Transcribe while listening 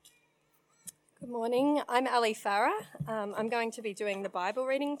Good morning, I'm Ali Farah. I'm going to be doing the Bible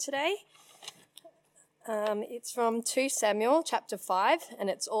reading today. It's from 2 Samuel chapter 5 and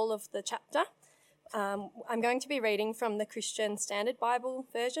it's all of the chapter. I'm going to be reading from the Christian Standard Bible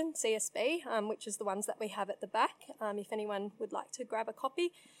version, CSB, which is the ones that we have at the back. If anyone would like to grab a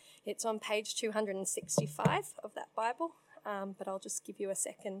copy, it's on page 265 of that Bible, but I'll just give you a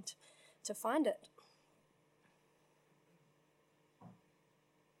second to find it.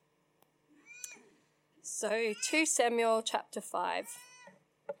 So 2 Samuel chapter 5.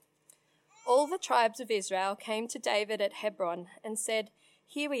 All the tribes of Israel came to David at Hebron and said,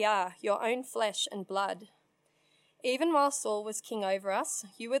 "Here we are, your own flesh and blood. Even while Saul was king over us,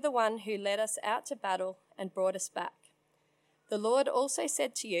 you were the one who led us out to battle and brought us back. The Lord also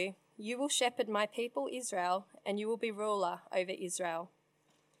said to you, 'You will shepherd my people Israel, and you will be ruler over Israel.'"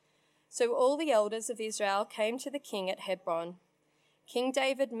 So all the elders of Israel came to the king at Hebron. King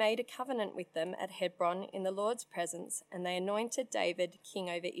David made a covenant with them at Hebron in the Lord's presence, and they anointed David king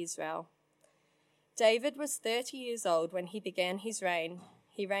over Israel. David was 30 years old when he began his reign.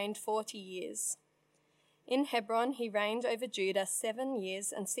 He reigned 40 years. In Hebron he reigned over Judah 7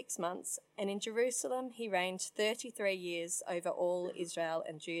 years and 6 months, and in Jerusalem he reigned 33 years over all Israel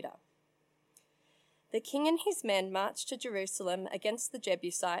and Judah. The king and his men marched to Jerusalem against the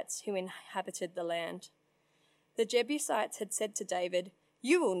Jebusites who inhabited the land. The Jebusites had said to David,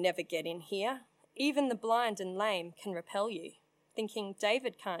 "You will never get in here. Even the blind and lame can repel you," thinking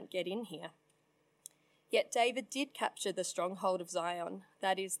David can't get in here. Yet David did capture the stronghold of Zion,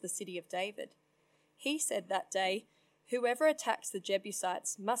 that is, the city of David. He said that day, "Whoever attacks the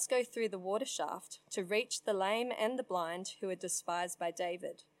Jebusites must go through the water shaft to reach the lame and the blind who are despised by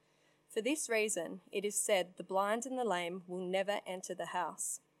David. For this reason, it is said, the blind and the lame will never enter the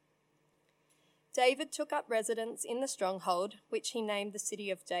house." David took up residence in the stronghold, which he named the City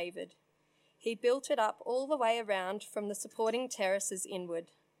of David. He built it up all the way around from the supporting terraces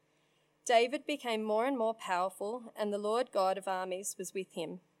inward. David became more and more powerful, and the Lord God of armies was with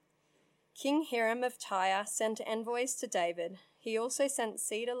him. King Hiram of Tyre sent envoys to David. He also sent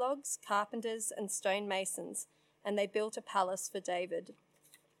cedar logs, carpenters, and stone masons, and they built a palace for David.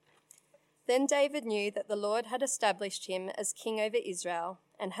 Then David knew that the Lord had established him as king over Israel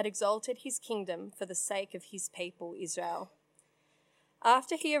and had exalted his kingdom for the sake of his people Israel.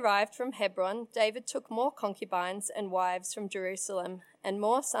 After he arrived from Hebron, David took more concubines and wives from Jerusalem, and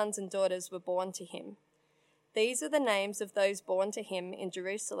more sons and daughters were born to him. These are the names of those born to him in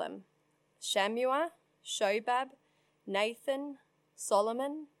Jerusalem: Shammua, Shobab, Nathan,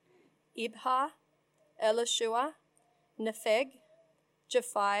 Solomon, Ibhar, Elishua, Nepheg,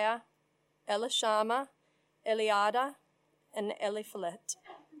 Japhiah, Elishama, Eliada, and Eliphalet.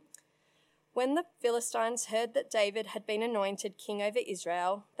 When the Philistines heard that David had been anointed king over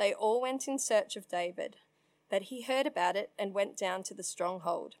Israel, they all went in search of David. But he heard about it and went down to the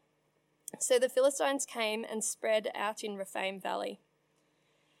stronghold. So the Philistines came and spread out in Rephaim Valley.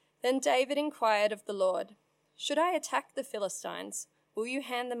 Then David inquired of the Lord, "Should I attack the Philistines? Will you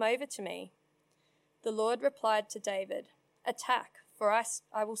hand them over to me?" The Lord replied to David, "Attack, for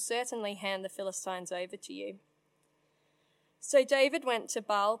I will certainly hand the Philistines over to you." So David went to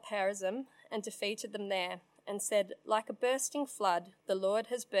Baal-perazim and defeated them there, and said, "Like a bursting flood, the Lord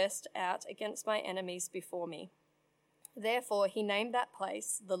has burst out against my enemies before me." Therefore he named that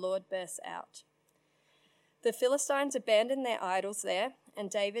place, "The Lord Bursts Out." The Philistines abandoned their idols there, and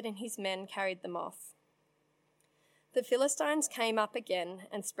David and his men carried them off. The Philistines came up again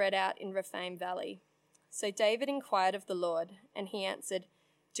and spread out in Rephaim Valley. So David inquired of the Lord, and he answered,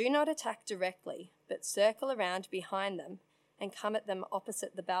 "Do not attack directly, but circle around behind them and come at them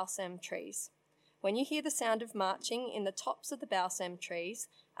opposite the balsam trees. When you hear the sound of marching in the tops of the balsam trees,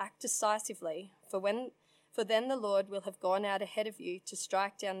 act decisively, for then the Lord will have gone out ahead of you to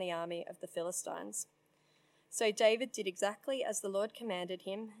strike down the army of the Philistines." So David did exactly as the Lord commanded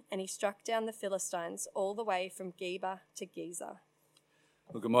him, and he struck down the Philistines all the way from Geba to Gezer.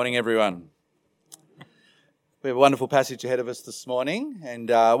 Well, good morning, everyone. We have a wonderful passage ahead of us this morning, and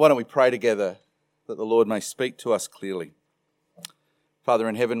why don't we pray together that the Lord may speak to us clearly. Father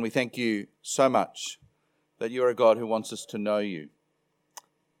in heaven, we thank you so much that you are a God who wants us to know you,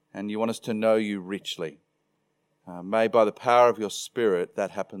 and you want us to know you richly. May by the power of your Spirit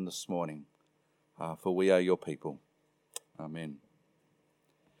that happen this morning, for we are your people. Amen.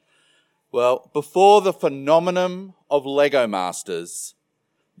 Well, before the phenomenon of Lego Masters,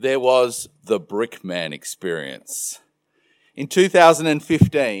 there was the Brickman experience. In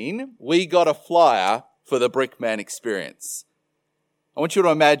 2015, we got a flyer for the Brickman experience. I want you to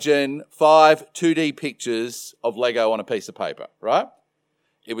imagine 5 2D pictures of Lego on a piece of paper, right?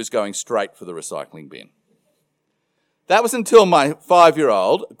 it was going straight for the recycling bin. That was until my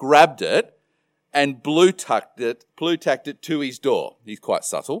 5-year-old grabbed it and blue-tacked it to his door. He's quite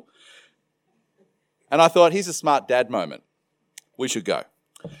subtle. And I thought, here's a smart dad moment. We should go.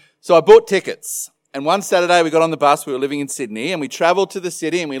 So I bought tickets. And one Saturday we got on the bus, we were living in Sydney, and we travelled to the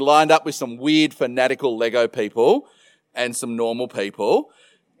city and we lined up with some weird fanatical Lego people and some normal people.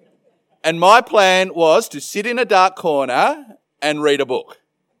 And my plan was to sit in a dark corner and read a book.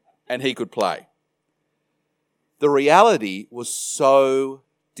 And he could play. The reality was so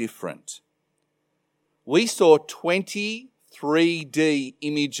different. We saw 20 3D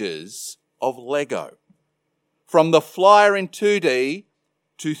images of Lego. From the flyer in 2D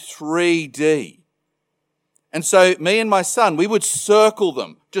to 3D. And so me and my son, we would circle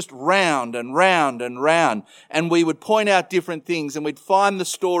them just round and round and round. And we would point out different things and we'd find the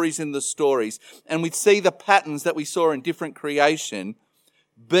stories in the stories. And we'd see the patterns that we saw in different creation.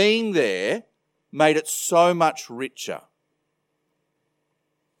 Being there made it so much richer.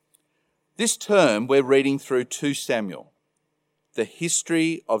 This term we're reading through 2 Samuel, the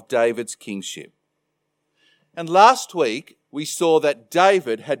history of David's kingship. And last week we saw that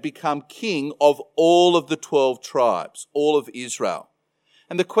David had become king of all of the 12 tribes, all of Israel.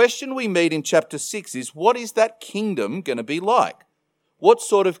 And the question we meet in chapter 6 is, what is that kingdom going to be like? What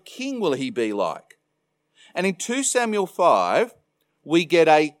sort of king will he be like? And in 2 Samuel 5, we get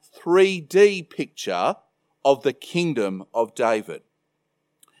a 3D picture of the kingdom of David.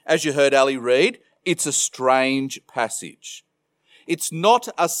 As you heard Ali read, it's a strange passage. It's not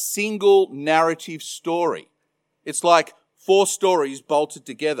a single narrative story. It's like 4 stories bolted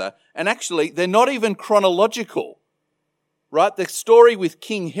together, and actually they're not even chronological, right? The story with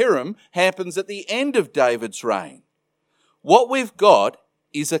King Hiram happens at the end of David's reign. What we've got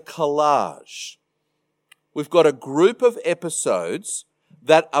is a collage. We've got a group of episodes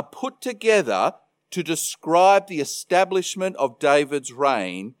that are put together to describe the establishment of David's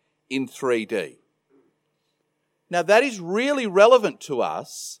reign in 3D. Now that is really relevant to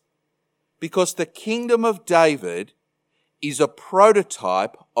us because the kingdom of David is a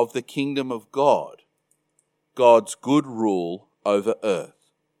prototype of the kingdom of God, God's good rule over earth.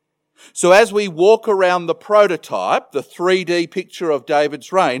 So as we walk around the prototype, the 3D picture of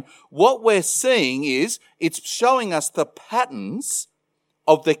David's reign, what we're seeing is it's showing us the patterns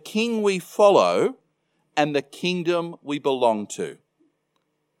of the king we follow and the kingdom we belong to.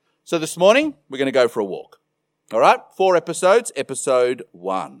 So this morning, we're going to go for a walk. All right, 4 episodes. Episode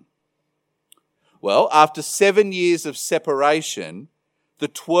 1. Well, after 7 years of separation, the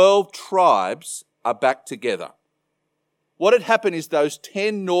 12 tribes are back together. What had happened is those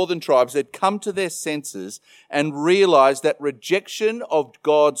 10 northern tribes had come to their senses and realized that rejection of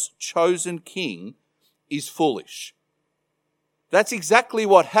God's chosen king is foolish. That's exactly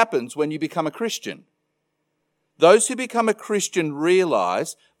what happens when you become a Christian. Those who become a Christian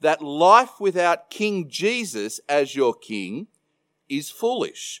realize that life without King Jesus as your king is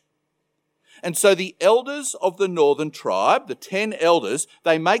foolish. And so the elders of the northern tribe, the 10 elders,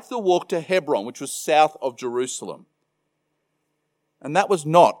 they make the walk to Hebron, which was south of Jerusalem. And that was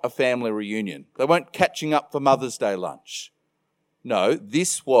not a family reunion. They weren't catching up for Mother's Day lunch. No,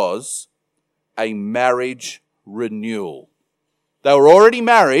 this was a marriage renewal. They were already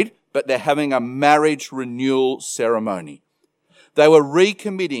married, but they're having a marriage renewal ceremony. They were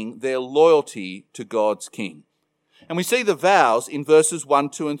recommitting their loyalty to God's king. And we see the vows in verses 1,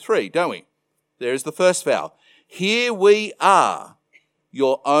 2, and 3, don't we? There's the first vow. Here we are,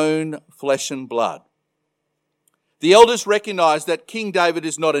 your own flesh and blood. The elders recognize that King David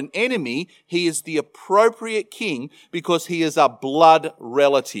is not an enemy. He is the appropriate king because he is a blood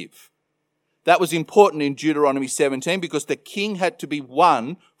relative. That was important in Deuteronomy 17 because the king had to be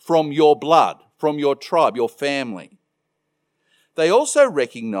one from your blood, from your tribe, your family. They also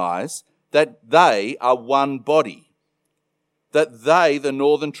recognize that they are one body, that they, the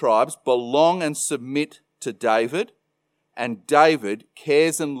northern tribes, belong and submit to David, and David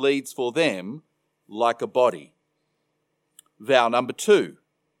cares and leads for them like a body. Vow number 2.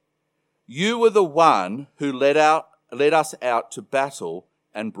 You were the one who led us out to battle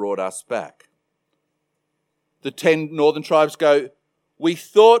and brought us back. The 10 northern tribes go, we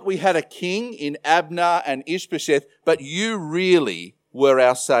thought we had a king in Abner and Ishbosheth, but you really were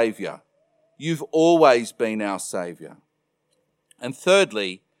our saviour. You've always been our saviour. And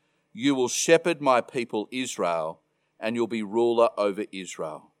thirdly, you will shepherd my people Israel, and you'll be ruler over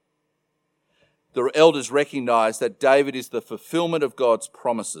Israel. The elders recognize that David is the fulfillment of God's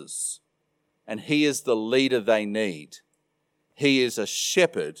promises, and he is the leader they need. He is a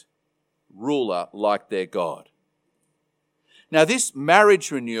shepherd, ruler like their God. Now, this marriage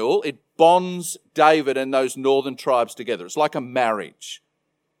renewal, it bonds David and those northern tribes together. It's like a marriage.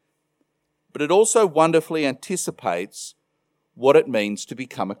 But it also wonderfully anticipates what it means to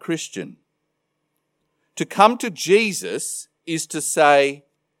become a Christian. To come to Jesus is to say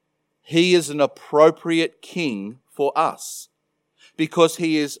he is an appropriate king for us because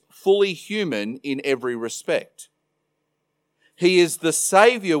he is fully human in every respect. He is the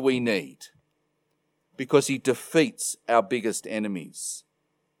Saviour we need because he defeats our biggest enemies.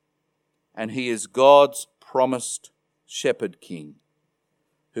 And he is God's promised shepherd king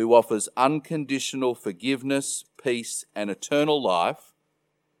who offers unconditional forgiveness, peace, and eternal life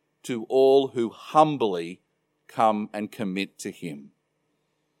to all who humbly come and commit to him.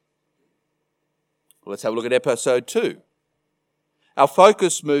 Let's have a look at episode 2. Our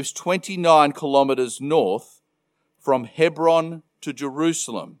focus moves 29 kilometres north from Hebron to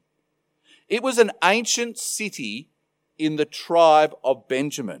Jerusalem. It was an ancient city in the tribe of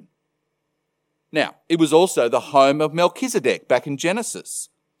Benjamin. Now, it was also the home of Melchizedek back in Genesis.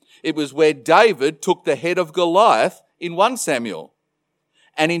 It was where David took the head of Goliath in 1 Samuel.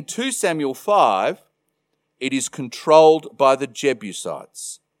 And in 2 Samuel 5, it is controlled by the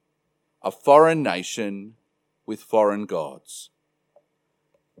Jebusites, a foreign nation with foreign gods.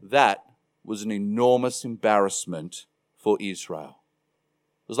 That was an enormous embarrassment for Israel.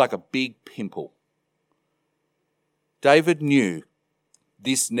 It was like a big pimple. David knew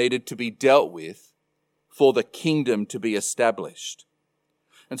this needed to be dealt with for the kingdom to be established.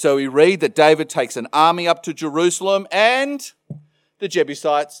 And so we read that David takes an army up to Jerusalem and the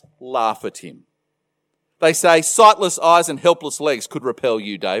Jebusites laugh at him. They say, sightless eyes and helpless legs could repel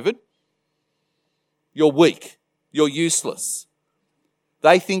you, David. You're weak. You're useless.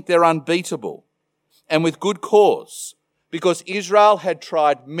 They think they're unbeatable, and with good cause, because Israel had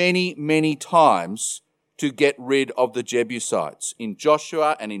tried many, many times to get rid of the Jebusites in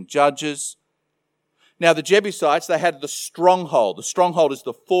Joshua and in Judges. Now, the Jebusites, they had the stronghold. The stronghold is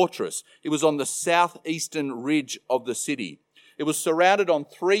the fortress. It was on the southeastern ridge of the city. It was surrounded on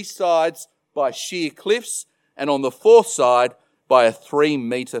 3 sides by sheer cliffs and on the 4th side by a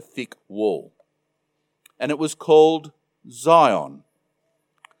 3-metre thick wall. And it was called Zion.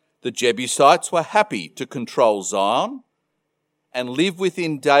 The Jebusites were happy to control Zion and live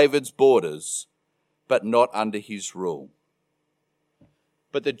within David's borders, but not under his rule.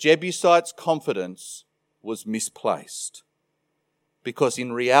 But the Jebusites' confidence was misplaced because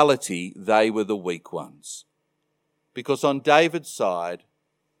in reality they were the weak ones. Because on David's side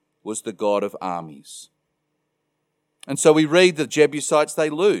was the God of armies. And so we read the Jebusites, they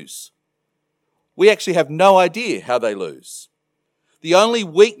lose. We actually have no idea how they lose. The only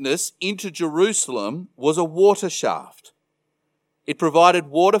weakness into Jerusalem was a water shaft. It provided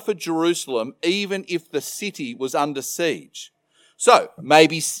water for Jerusalem even if the city was under siege. So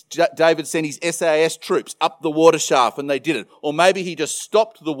maybe David sent his SAS troops up the water shaft and they did it. Or maybe he just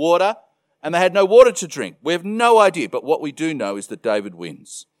stopped the water and they had no water to drink. We have no idea. But what we do know is that David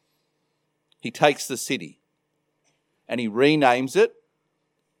wins. He takes the city and he renames it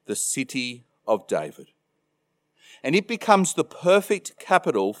the City of David. And it becomes the perfect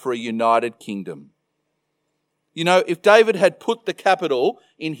capital for a united kingdom. You know, if David had put the capital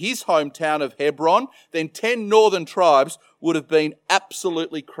in his hometown of Hebron, then 10 northern tribes would have been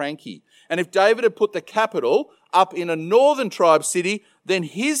absolutely cranky. And if David had put the capital up in a northern tribe city, then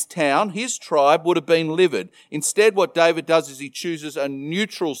his town, his tribe, would have been livid. Instead, what David does is he chooses a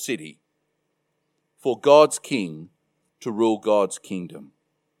neutral city for God's king to rule God's kingdom.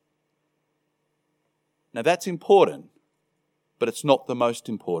 Now that's important, but it's not the most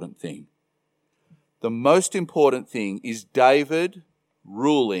important thing. The most important thing is David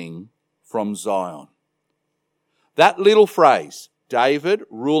ruling from Zion. That little phrase, David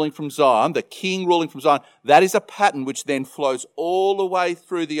ruling from Zion, the king ruling from Zion, that is a pattern which then flows all the way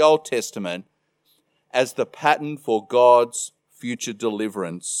through the Old Testament as the pattern for God's future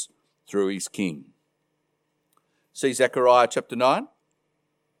deliverance through his king. See Zechariah chapter 9.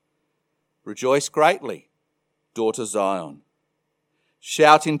 Rejoice greatly, daughter Zion.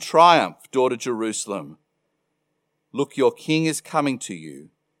 Shout in triumph, daughter Jerusalem. Look, your king is coming to you.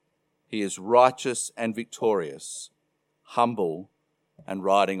 He is righteous and victorious, humble and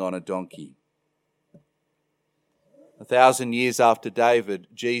riding on a donkey. 1,000 years after David,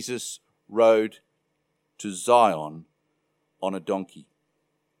 Jesus rode to Zion on a donkey.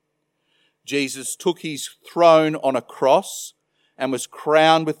 Jesus took his throne on a cross and was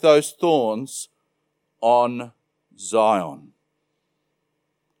crowned with those thorns on Zion.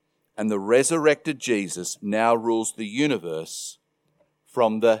 And the resurrected Jesus now rules the universe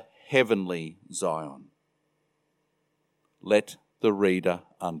from the heavenly Zion. let the reader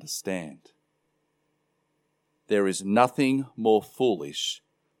understand. There is nothing more foolish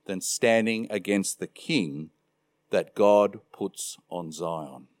than standing against the King that God puts on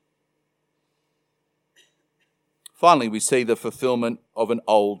Zion. Finally, we see the fulfillment of an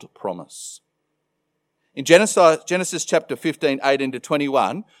old promise. In Genesis chapter 15, 18 to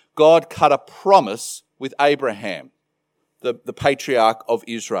 21, God cut a promise with Abraham, the patriarch of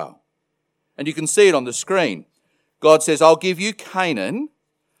Israel. And you can see it on the screen. God says, I'll give you Canaan,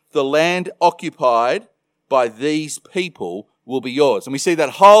 the land occupied by these people will be yours. And we see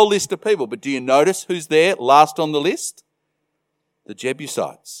that whole list of people. But do you notice who's there last on the list? The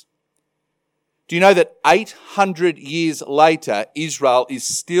Jebusites. Do you know that 800 years later, Israel is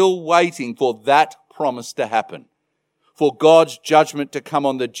still waiting for that promise to happen? For God's judgment to come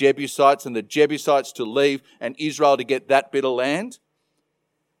on the Jebusites and the Jebusites to leave and Israel to get that bit of land?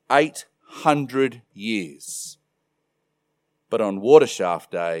 800 years. But on Water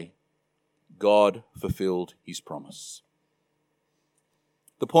Shaft Day, God fulfilled his promise.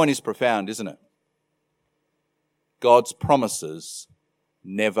 The point is profound, isn't it? God's promises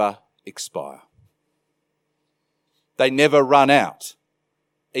never expire. They never run out,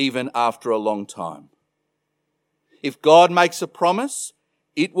 even after a long time. If God makes a promise,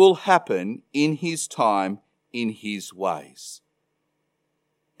 it will happen in his time, in his ways.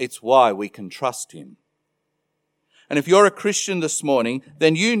 It's why we can trust him. And if you're a Christian this morning,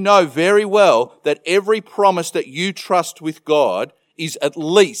 then you know very well that every promise that you trust with God is at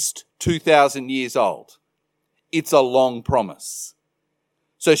least 2,000 years old. It's a long promise.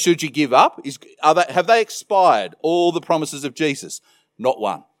 So should you give up? Have they expired, all the promises of Jesus? Not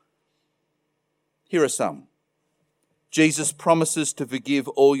one. Here are some. Jesus promises to forgive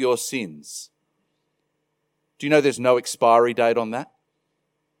all your sins. Do you know there's no expiry date on that?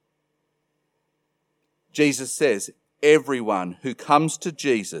 Jesus says everyone who comes to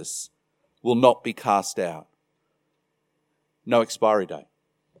Jesus will not be cast out. No expiry date.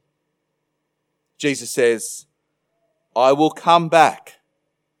 Jesus says, I will come back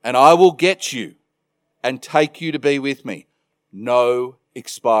and I will get you and take you to be with me. No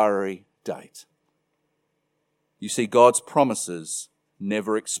expiry date. You see, God's promises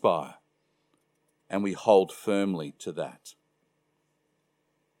never expire, and we hold firmly to that.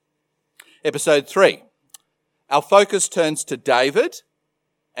 Episode 3. Our focus turns to David,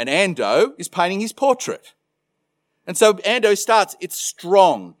 and Ando is painting his portrait. And so Ando starts, it's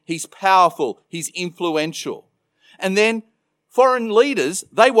strong, he's powerful, he's influential. And then foreign leaders,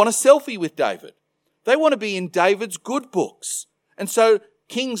 they want a selfie with David. They want to be in David's good books. And so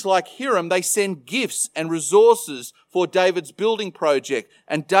kings like Hiram, they send gifts and resources for David's building project.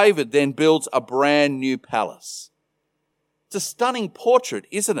 And David then builds a brand new palace. It's a stunning portrait,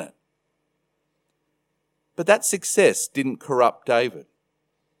 isn't it? But that success didn't corrupt David.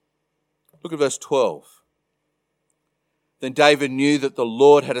 Look at verse 12. Then David knew that the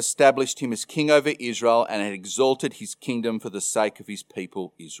Lord had established him as king over Israel and had exalted his kingdom for the sake of his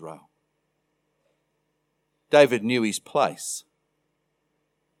people Israel. David knew his place.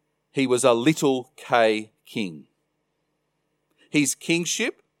 He was a little K king. His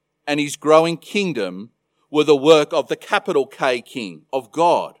kingship and his growing kingdom were the work of the capital K king, of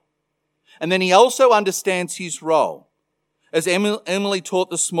God. And then he also understands his role. As Emily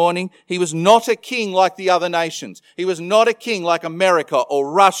taught this morning, he was not a king like the other nations. He was not a king like America or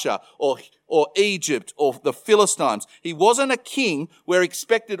Russia or Egypt or the Philistines. He wasn't a king where he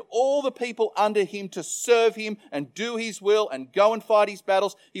expected all the people under him to serve him and do his will and go and fight his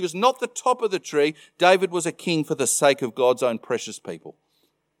battles. He was not the top of the tree. David was a king for the sake of God's own precious people.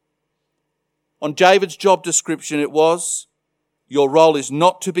 On David's job description it was, your role is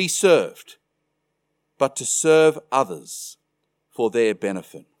not to be served, but to serve others for their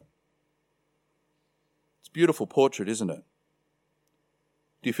benefit. It's a beautiful portrait, isn't it?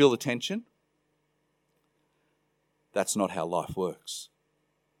 Do you feel the tension? That's not how life works.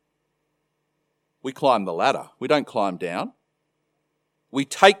 We climb the ladder. We don't climb down. We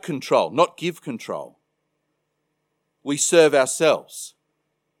take control, not give control. We serve ourselves.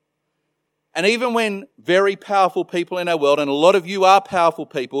 And even when very powerful people in our world, and a lot of you are powerful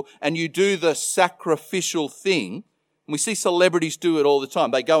people, and you do the sacrificial thing, and we see celebrities do it all the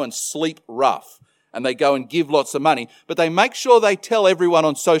time. They go and sleep rough, and they go and give lots of money, but they make sure they tell everyone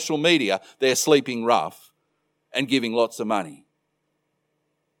on social media they're sleeping rough and giving lots of money.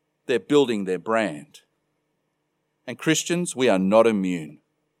 They're building their brand. And Christians, we are not immune.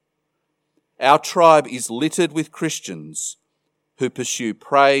 Our tribe is littered with Christians who pursue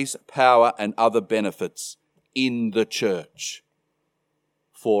praise, power, and other benefits in the church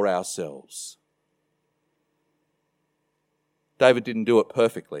for ourselves. David didn't do it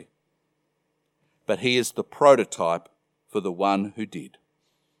perfectly, but he is the prototype for the one who did.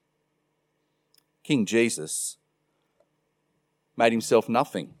 King Jesus made himself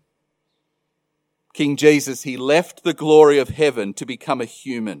nothing. King Jesus, he left the glory of heaven to become a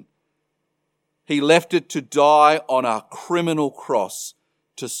human. He left it to die on a criminal cross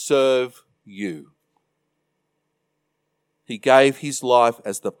to serve you. He gave his life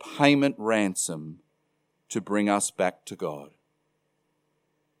as the payment ransom to bring us back to God.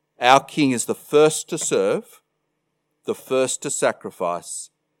 Our King is the first to serve, the first to sacrifice,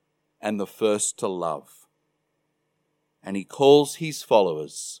 and the first to love. And he calls his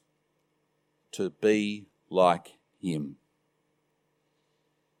followers to be like him.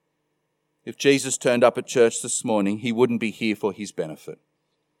 If Jesus turned up at church this morning, he wouldn't be here for his benefit.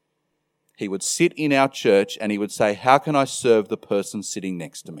 He would sit in our church and he would say, how can I serve the person sitting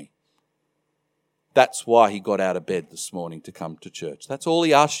next to me? That's why he got out of bed this morning to come to church. That's all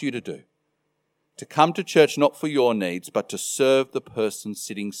he asked you to do. To come to church not for your needs, but to serve the person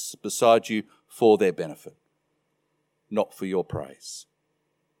sitting beside you for their benefit, not for your praise.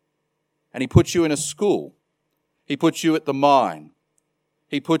 And he puts you in a school. He puts you at the mine.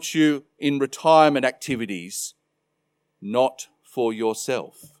 He puts you in retirement activities, not for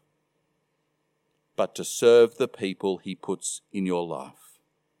yourself, but to serve the people he puts in your life.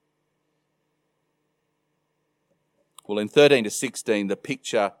 Well, in 13 to 16, the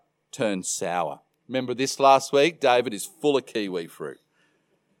picture turns sour. Remember this last week? David is full of kiwi fruit.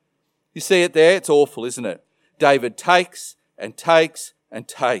 You see it there? It's awful, isn't it? David takes and takes and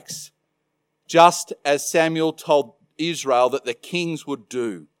takes, just as Samuel told Israel that the kings would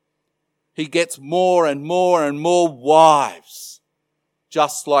do. He gets more and more and more wives,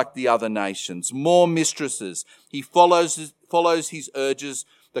 just like the other nations, more mistresses. He follows his urges,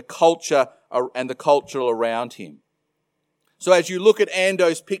 the culture and the culture around him. So as you look at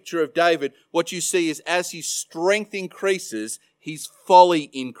Ando's picture of David, what you see is as his strength increases, his folly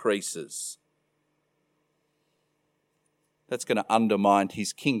increases. That's going to undermine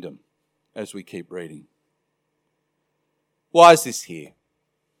his kingdom as we keep reading. Why is this here?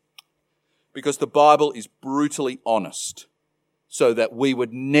 Because the Bible is brutally honest, so that we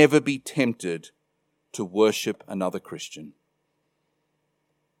would never be tempted to worship another Christian.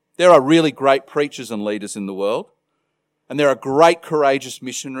 There are really great preachers and leaders in the world, and there are great courageous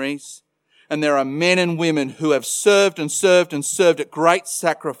missionaries, and there are men and women who have served and served and served at great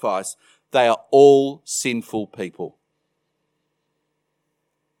sacrifice. They are all sinful people.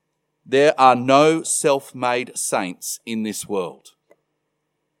 There are no self-made saints in this world,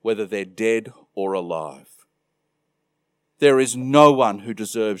 whether they're dead or alive. There is no one who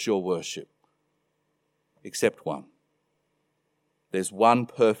deserves your worship, except one. There's one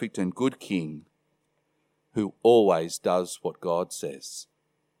perfect and good King who always does what God says,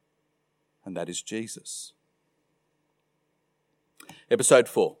 and that is Jesus. Episode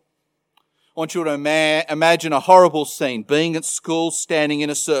 4. I want you to imagine a horrible scene, being at school, standing in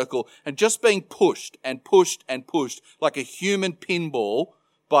a circle, and just being pushed and pushed and pushed like a human pinball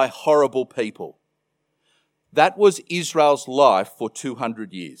by horrible people. That was Israel's life for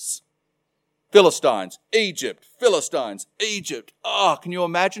 200 years. Philistines, Egypt, Philistines, Egypt. Oh, can you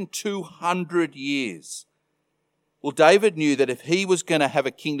imagine 200 years? Well, David knew that if he was going to have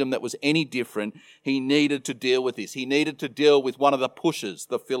a kingdom that was any different, he needed to deal with this. He needed to deal with one of the pushers,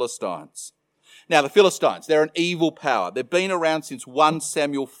 the Philistines. Now, the Philistines, they're an evil power. They've been around since 1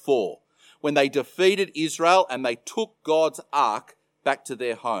 Samuel 4, when they defeated Israel and they took God's ark back to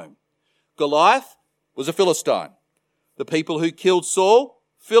their home. Goliath was a Philistine. The people who killed Saul,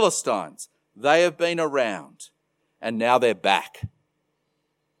 Philistines. They have been around, and now they're back.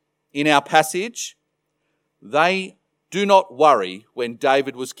 In our passage, they do not worry when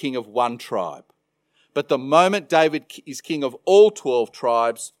David was king of one tribe. But the moment David is king of all 12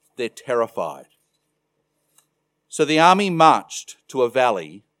 tribes, they're terrified. So the army marched to a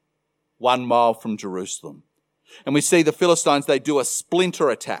valley 1 mile from Jerusalem. And we see the Philistines, they do a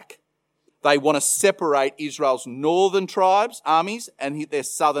splinter attack. They want to separate Israel's northern tribes, armies, and their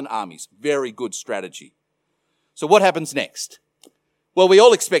southern armies. Very good strategy. So what happens next? Well, we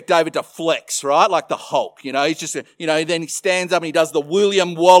all expect David to flex, right? Like the Hulk, he's just, then he stands up and he does the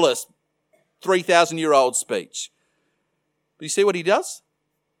William Wallace 3,000-year-old speech. But you see what he does?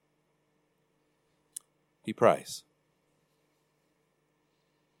 He prays.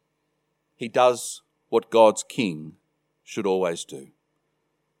 He does what God's king should always do.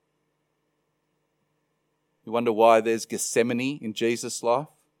 You wonder why there's Gethsemane in Jesus' life?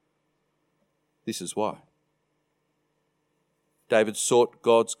 This is why. David sought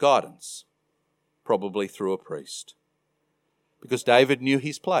God's guidance, probably through a priest. because David knew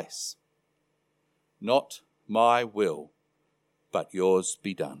his place. Not my will, but yours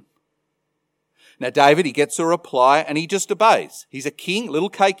be done. Now David, he gets a reply and he just obeys. He's a king, little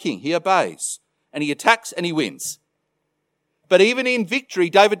K king. He obeys and he attacks and he wins. But even in victory,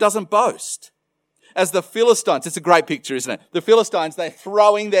 David doesn't boast. As the Philistines, it's a great picture, isn't it? The Philistines, they're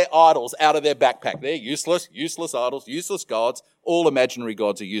throwing their idols out of their backpack. They're useless idols, useless gods. All imaginary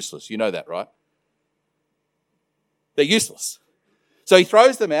gods are useless. You know that, right? They're useless. So he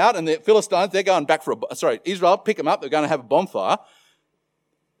throws them out and the Philistines, they're going back Israel, pick them up. They're going to have a bonfire.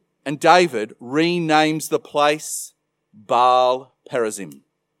 And David renames the place Baal Perazim.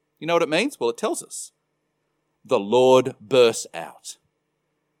 You know what it means? Well, it tells us. The Lord bursts out.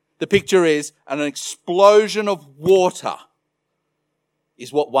 The picture is an explosion of water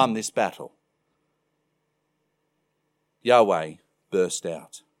is what won this battle. Yahweh burst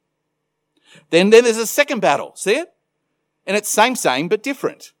out. Then there's a second battle. See it? And it's same, but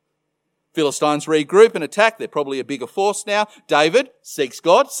different. Philistines regroup and attack. They're probably a bigger force now. David seeks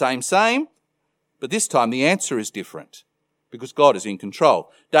God, same. But this time the answer is different because God is in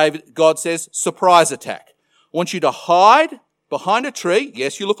control. God says, surprise attack. I want you to hide behind a tree.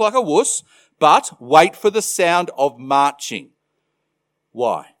 Yes, you look like a wuss, but wait for the sound of marching.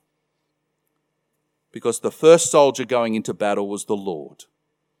 Why? Because the first soldier going into battle was the Lord.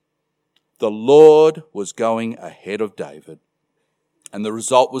 The Lord was going ahead of David, and the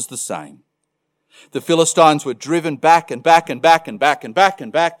result was the same. The Philistines were driven back to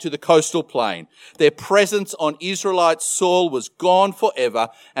the coastal plain. Their presence on Israelite soil was gone forever,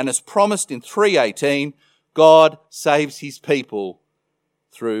 and as promised in 3:18, God saves his people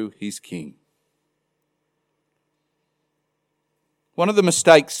through his king. One of the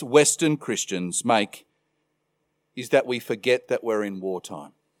mistakes Western Christians make is that we forget that we're in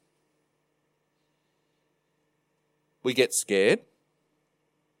wartime. We get scared,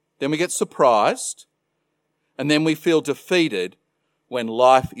 then we get surprised, and then we feel defeated when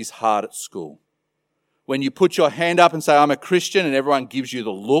life is hard at school. When you put your hand up and say, I'm a Christian, and everyone gives you the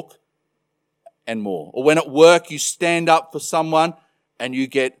look and more. Or when at work you stand up for someone and you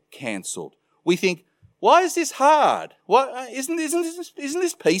get cancelled. We think, why is this hard? Isn't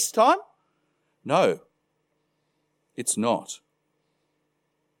this peacetime? No, it's not.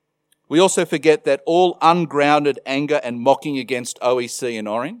 We also forget that all ungrounded anger and mocking against OEC and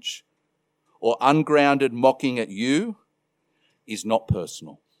Orange, or ungrounded mocking at you, is not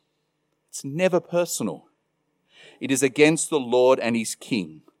personal. It's never personal. It is against the Lord and his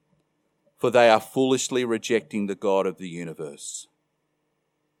King, for they are foolishly rejecting the God of the universe.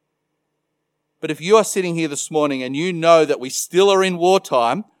 But if you are sitting here this morning and you know that we still are in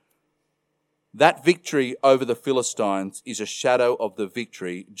wartime, that victory over the Philistines is a shadow of the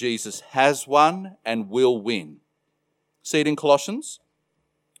victory Jesus has won and will win. See it in Colossians?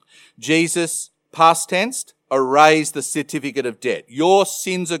 Jesus, past tense, erased the certificate of debt. Your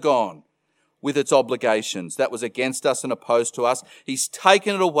sins are gone with its obligations. That was against us and opposed to us. He's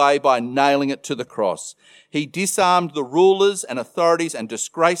taken it away by nailing it to the cross. He disarmed the rulers and authorities and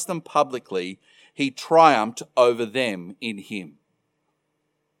disgraced them publicly. He triumphed over them in him.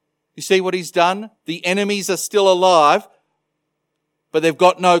 You see what he's done? The enemies are still alive, but they've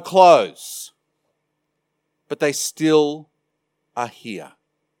got no clothes. But they still are here.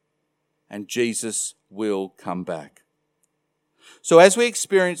 And Jesus will come back. So as we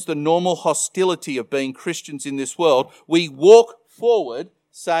experience the normal hostility of being Christians in this world, we walk forward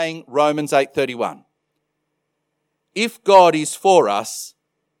saying Romans 8:31. If God is for us,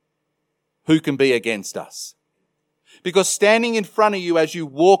 who can be against us? Because standing in front of you as you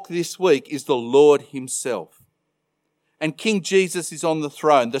walk this week is the Lord himself. And King Jesus is on the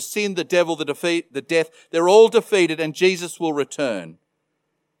throne. The sin, the devil, the defeat, the death, they're all defeated and Jesus will return.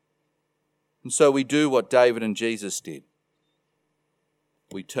 And so we do what David and Jesus did.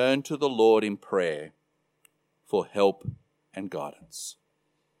 We turn to the Lord in prayer for help and guidance.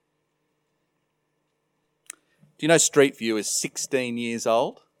 Do you know Street View is 16 years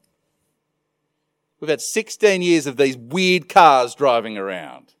old? We've had 16 years of these weird cars driving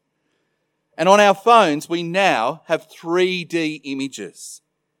around. And on our phones, we now have 3D images.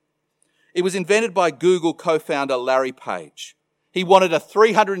 It was invented by Google co-founder Larry Page. He wanted a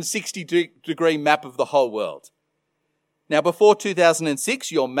 360-degree map of the whole world. Now, before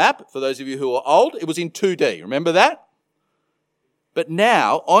 2006, your map, for those of you who are old, it was in 2D. Remember that? But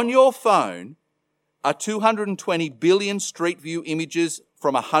now, on your phone, are 220 billion Street View images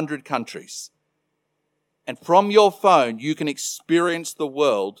from 100 countries. And from your phone, you can experience the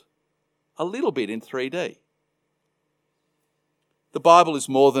world a little bit in 3D. The Bible is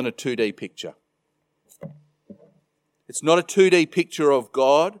more than a 2D picture. It's not a 2D picture of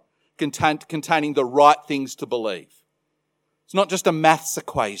God containing the right things to believe. It's not just a maths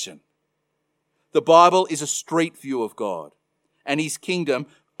equation. The Bible is a street view of God and his kingdom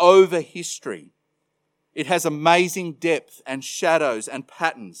over history. It has amazing depth and shadows and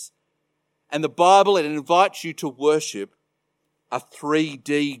patterns. And the Bible, it invites you to worship a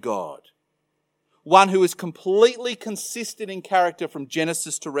 3D God. One who is completely consistent in character from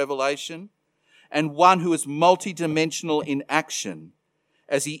Genesis to Revelation, and one who is multidimensional in action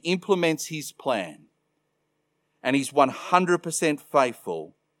as he implements his plan. And he's 100%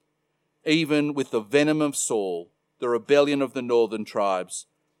 faithful, even with the venom of Saul, the rebellion of the northern tribes,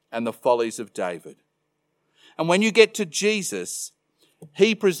 and the follies of David. And when you get to Jesus,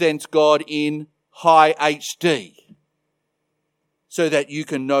 he presents God in high HD, so that you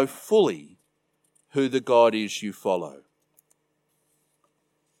can know fully who the God is you follow.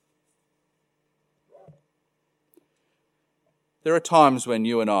 There are times when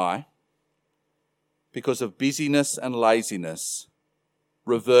you and I, because of busyness and laziness,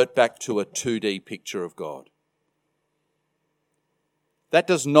 revert back to a 2D picture of God. That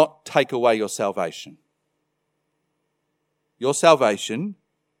does not take away your salvation. Your salvation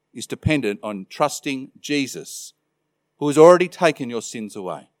is dependent on trusting Jesus, who has already taken your sins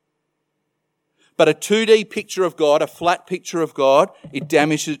away. But a 2D picture of God, a flat picture of God, it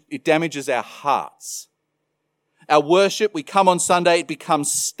damages our hearts. Our worship, we come on Sunday, it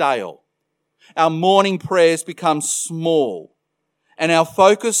becomes stale. Our morning prayers become small. And our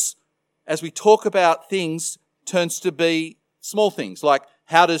focus, as we talk about things, turns to be small things like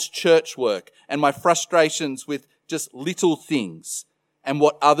how does church work, and my frustrations with just little things and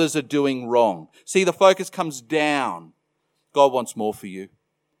what others are doing wrong. See, the focus comes down. God wants more for you.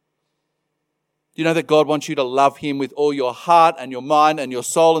 Do you know that God wants you to love him with all your heart and your mind and your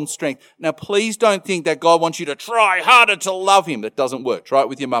soul and strength? Now, please don't think that God wants you to try harder to love him. That doesn't work. Try it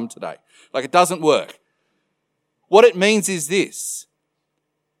with your mum today. It doesn't work. What it means is this.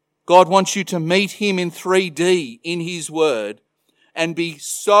 God wants you to meet him in 3D in his word and be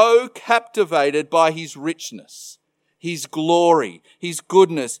so captivated by his richness, his glory, his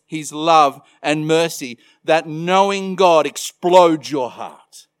goodness, his love and mercy that knowing God explodes your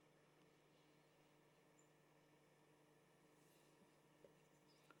heart.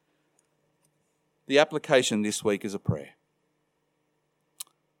 The application this week is a prayer.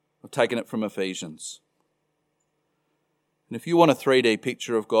 I've taken it from Ephesians. And if you want a 3D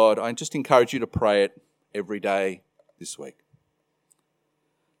picture of God, I just encourage you to pray it every day this week.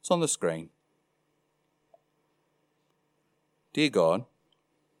 It's on the screen. Dear God,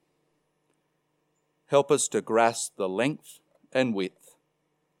 help us to grasp the length and width,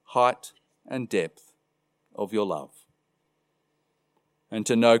 height and depth of your love, and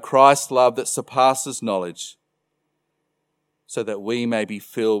to know Christ's love that surpasses knowledge, so that we may be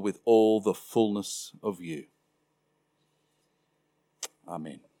filled with all the fullness of you.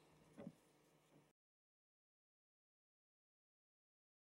 Amen.